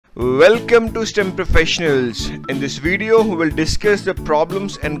Welcome to STEM Professionals. In this video, we will discuss the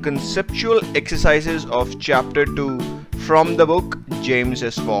problems and conceptual exercises of Chapter 2 from the book James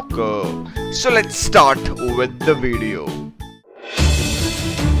S.Walker. So let's start with the video.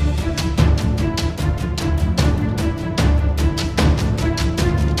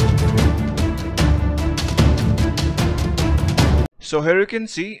 So here you can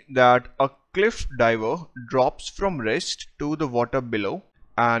see that a cliff diver drops from rest to the water below,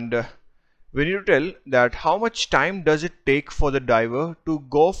 and we need to tell that how much time does it take for the diver to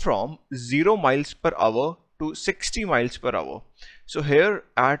go from 0 miles per hour to 60 miles per hour. So here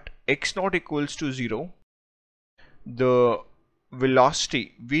at x naught equals to 0, the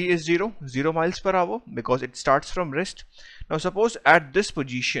velocity v is 0 miles per hour because it starts from rest. Now suppose at this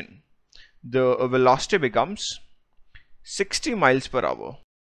position the velocity becomes 60 miles per hour.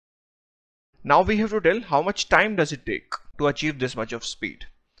 Now we have to tell how much time does it take to achieve this much of speed.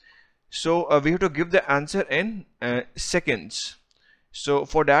 So we have to give the answer in seconds. So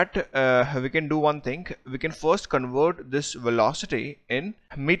for that we can do one thing. We can first convert this velocity in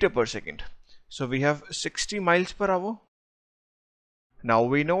meter per second. So we have 60 miles per hour. Now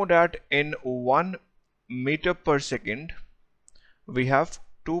we know that in 1 meter per second we have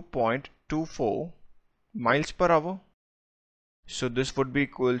 2.24 miles per hour. So this would be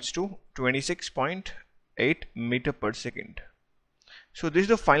equals to 26.8 meter per second. So this is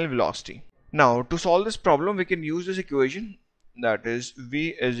the final velocity. Now to solve this problem, we can use this equation, that is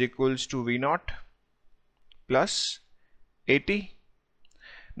v is equals to v naught plus at.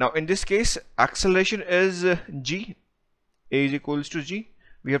 Now in this case acceleration is g, a is equals to g.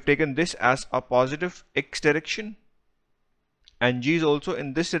 We have taken this as a positive x direction and g is also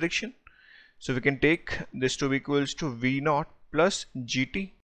in this direction. So we can take this to be equals to v naught plus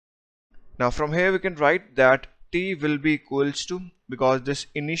gt. Now from here we can write that t will be equals to, because this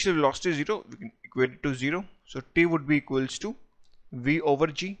initial velocity is 0, we can equate it to 0. So t would be equals to v over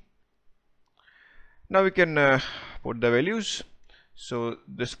g. Now we can put the values. So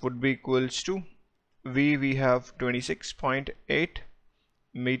this would be equals to v, we have 26.8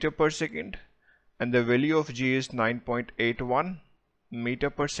 meter per second, and the value of g is 9.81 meter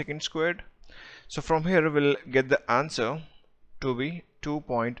per second squared. So from here we'll get the answer to be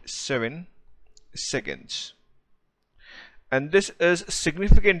 2.7 seconds, and this is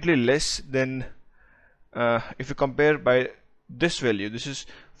significantly less than if you compare by this value. This is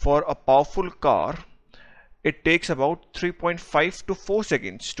for a powerful car. It takes about 3.5 to 4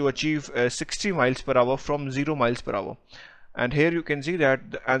 seconds to achieve 60 miles per hour from 0 miles per hour, and here you can see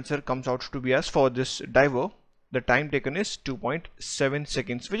that the answer comes out to be, as for this diver, the time taken is 2.7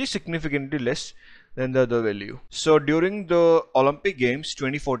 seconds, which is significantly less than the other value. So during the Olympic Games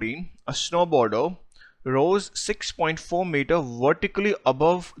 2014, a snowboarder rose 6.4 meter vertically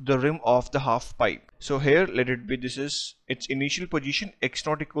above the rim of the half pipe. So here let it be, this is its initial position, x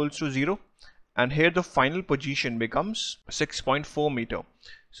naught equals to 0, and here the final position becomes 6.4 meter.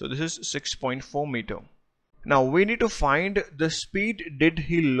 So this is 6.4 meter. Now we need to find the speed did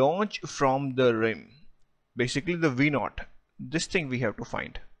he launch from the rim, basically the v naught. This thing we have to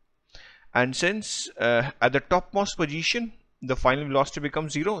find. And since at the topmost position the final velocity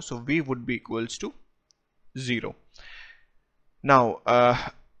becomes 0, so v would be equals to 0. Now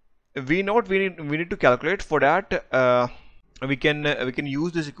v naught we need to calculate. For that we can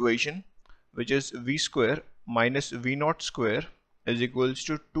use this equation, which is v square minus v naught square is equals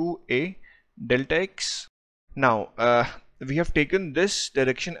to 2a delta x. Now we have taken this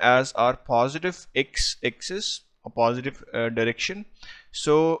direction as our positive x axis, a positive direction.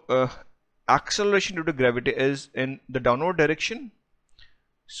 So acceleration due to gravity is in the downward direction.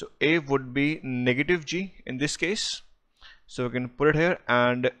 So a would be negative g in this case. So we can put it here,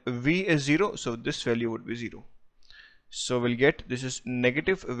 and v is 0, so this value would be 0. So we'll get, this is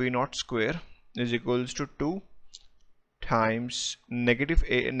negative v naught square is equals to 2 times negative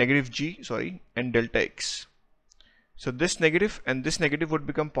g and delta x. So this negative and this negative would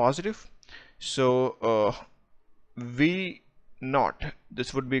become positive. So v naught,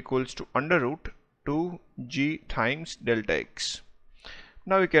 this would be equals to under root 2g times delta x.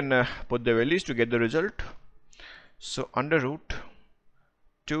 Now we can put the values to get the result. So under root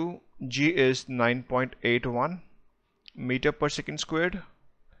 2g is 9.81 meter per second squared.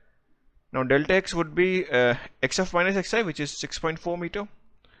 Now delta x would be xf minus xi, which is 6.4 meter.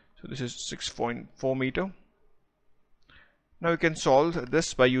 So this is 6.4 meter. Now we can solve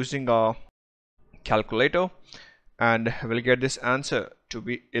this by using a calculator, and we'll get this answer to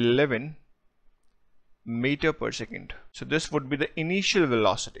be 11 meter per second. So this would be the initial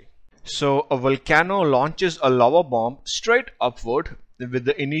velocity. So a volcano launches a lava bomb straight upward with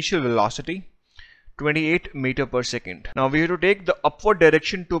the initial velocity 28 meter per second. Now we have to take the upward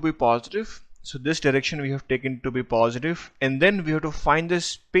direction to be positive. So this direction we have taken to be positive, and then we have to find the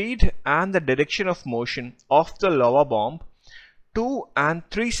speed and the direction of motion of the lava bomb 2 and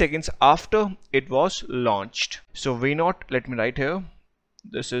 3 seconds after it was launched. So V0, let me write here,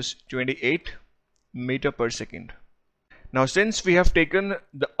 this is 28 meter per second. Now since we have taken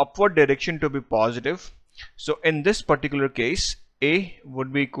the upward direction to be positive, so in this particular case A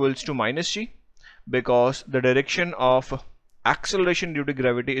would be equals to minus g, because the direction of acceleration due to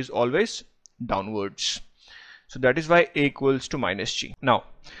gravity is always downwards. So that is why A equals to minus g. Now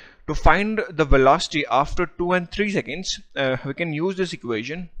to find the velocity after 2 and 3 seconds, we can use this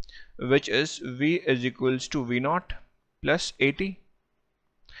equation, which is V is equals to V0 plus AT.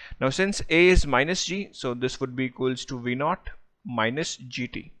 Now since A is minus g, so this would be equals to V0 minus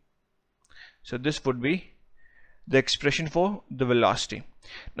GT. So this would be the expression for the velocity.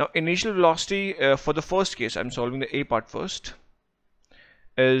 Now initial velocity for the first case, I'm solving the A part first,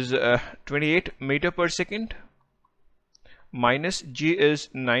 is 28 meter per second minus g is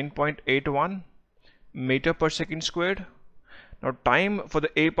 9.81 meter per second squared. Now time for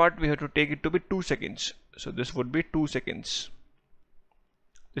the A part we have to take it to be 2 seconds. So this would be 2 seconds.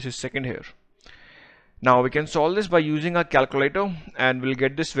 This is second here. Now we can solve this by using a calculator, and we'll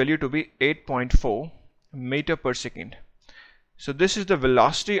get this value to be 8.4 meter per second. So this is the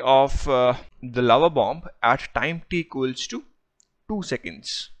velocity of the lava bomb at time t equals to 2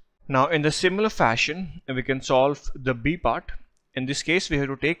 seconds. Now in the similar fashion we can solve the B part. In this case we have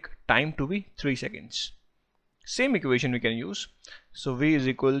to take time to be 3 seconds. Same equation we can use. So V is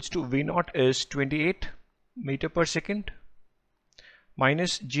equals to V0 is 28 meter per second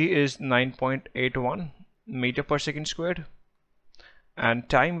minus g is 9.81 meter per second squared, and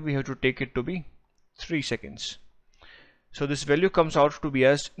time we have to take it to be 3 seconds. So this value comes out to be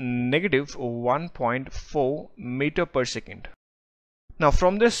as negative 1.4 meter per second. Now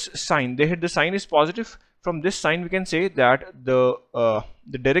from this sign, the sign is positive. From this sign we can say that the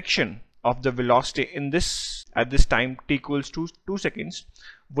direction of the velocity in this at this time t equals to 2 seconds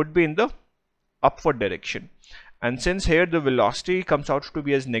would be in the upward direction. And since here the velocity comes out to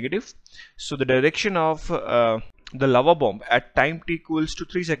be as negative, so the direction of the lava bomb at time t equals to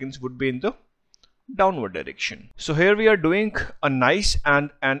 3 seconds would be in the downward direction. So here we are doing a nice and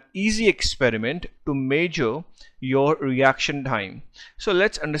an easy experiment to measure your reaction time. So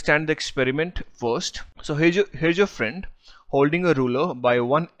let's understand the experiment first. So here's your friend holding a ruler by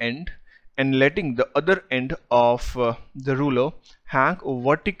one end and letting the other end of the ruler hang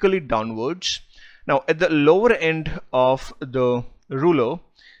vertically downwards. Now at the lower end of the ruler,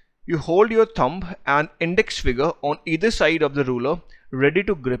 you hold your thumb and index finger on either side of the ruler, ready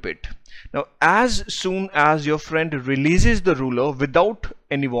to grip it. Now as soon as your friend releases the ruler without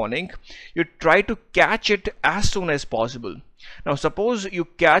any warning, you try to catch it as soon as possible. Now suppose you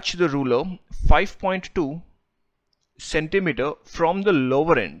catch the ruler 5.2 centimeter from the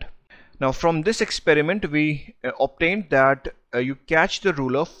lower end. Now from this experiment we obtained that you catch the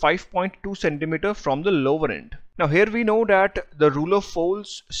ruler 5.2 centimeter from the lower end. Now here we know that the ruler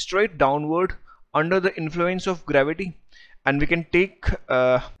folds straight downward under the influence of gravity, and we can take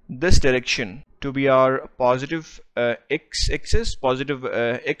this direction to be our positive x-axis, positive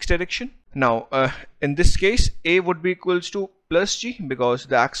x direction. Now in this case A would be equals to plus g, because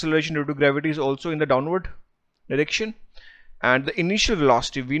the acceleration due to gravity is also in the downward direction, and the initial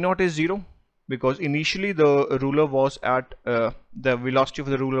velocity V0 is 0, because initially the ruler was at the velocity of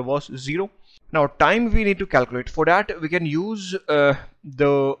the ruler was 0. Now time we need to calculate. For that we can use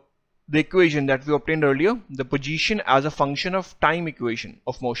the equation that we obtained earlier, the position as a function of time equation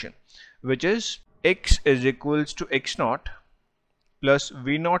of motion, which is x is equals to x0 plus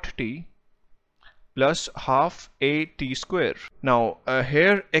v0 t plus half a t square. Now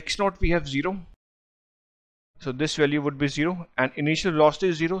here x0 we have 0, so this value would be 0, and initial velocity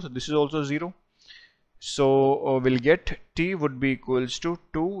is 0, so this is also 0. So we'll get t would be equals to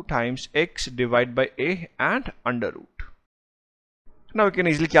 2 times x divided by a and under root. Now we can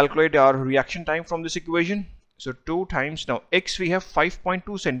easily calculate our reaction time from this equation. So 2 times, now x we have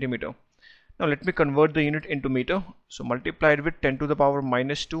 5.2 centimeter. Now let me convert the unit into meter. So multiplied with 10 to the power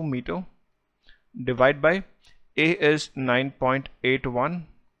minus 2 meter, divide by a is 9.81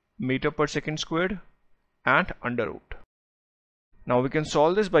 meter per second squared and under root. Now we can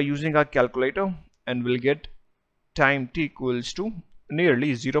solve this by using our calculator, and we'll get time t equals to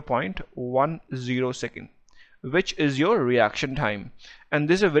nearly 0.10 second, which is your reaction time. And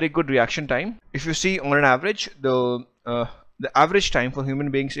this is a very good reaction time. If you see on an average, the the average time for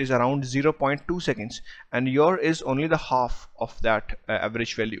human beings is around 0.2 seconds, and your is only the half of that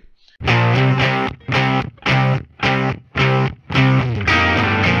average value.